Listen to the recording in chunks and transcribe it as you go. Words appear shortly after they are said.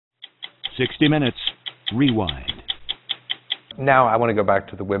60 Minutes, Rewind. Now I want to go back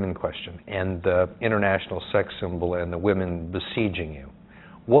to the women question and the international sex symbol and the women besieging you.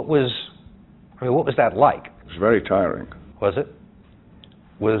 What was that like? It was very tiring. Was it?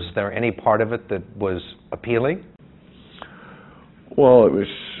 Was there any part of it that was appealing? Well, it was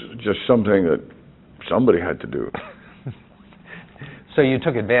just something that somebody had to do. So you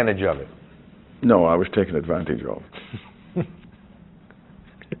took advantage of it? No, I was taken advantage of. Do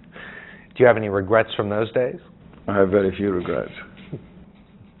you have any regrets from those days? I have very few regrets.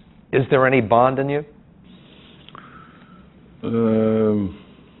 Is there any bond in you?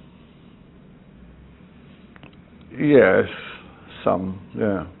 Yes, some,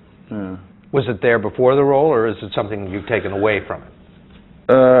 yeah. Was it there before the role, or is it something you've taken away from it?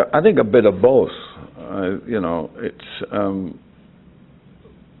 I think a bit of both.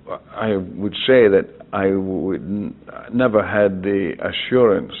 I would say that I would never had the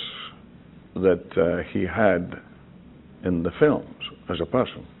assurance that he had in the films as a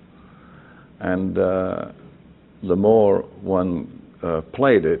person. And the more one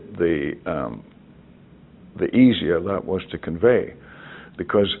played it, the easier that was to convey.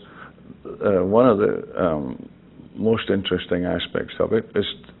 Because one of the most interesting aspects of it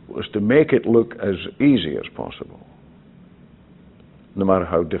was to make it look as easy as possible, no matter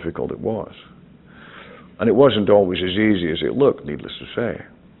how difficult it was. And it wasn't always as easy as it looked, needless to say.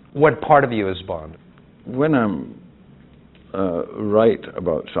 What part of you is Bond? When I'm right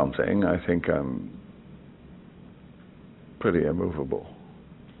about something, I think I'm pretty immovable.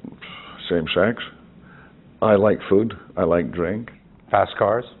 Same sex. I like food. I like drink. Fast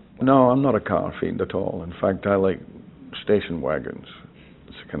cars? No, I'm not a car fiend at all. In fact, I like station wagons.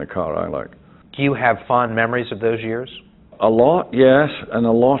 It's the kind of car I like. Do you have fond memories of those years? A lot, yes, and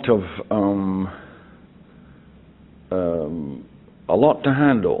a lot to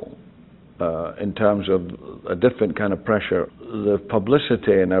handle in terms of a different kind of pressure. The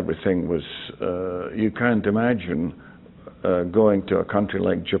publicity and everything was, you can't imagine going to a country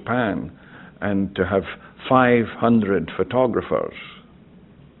like Japan and to have 500 photographers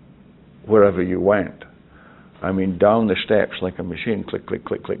wherever you went. I mean, down the steps like a machine, click, click,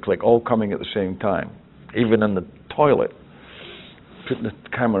 click, click, click, all coming at the same time, even in the toilet, putting the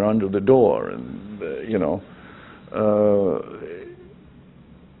camera under the door, and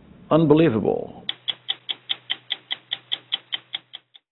unbelievable.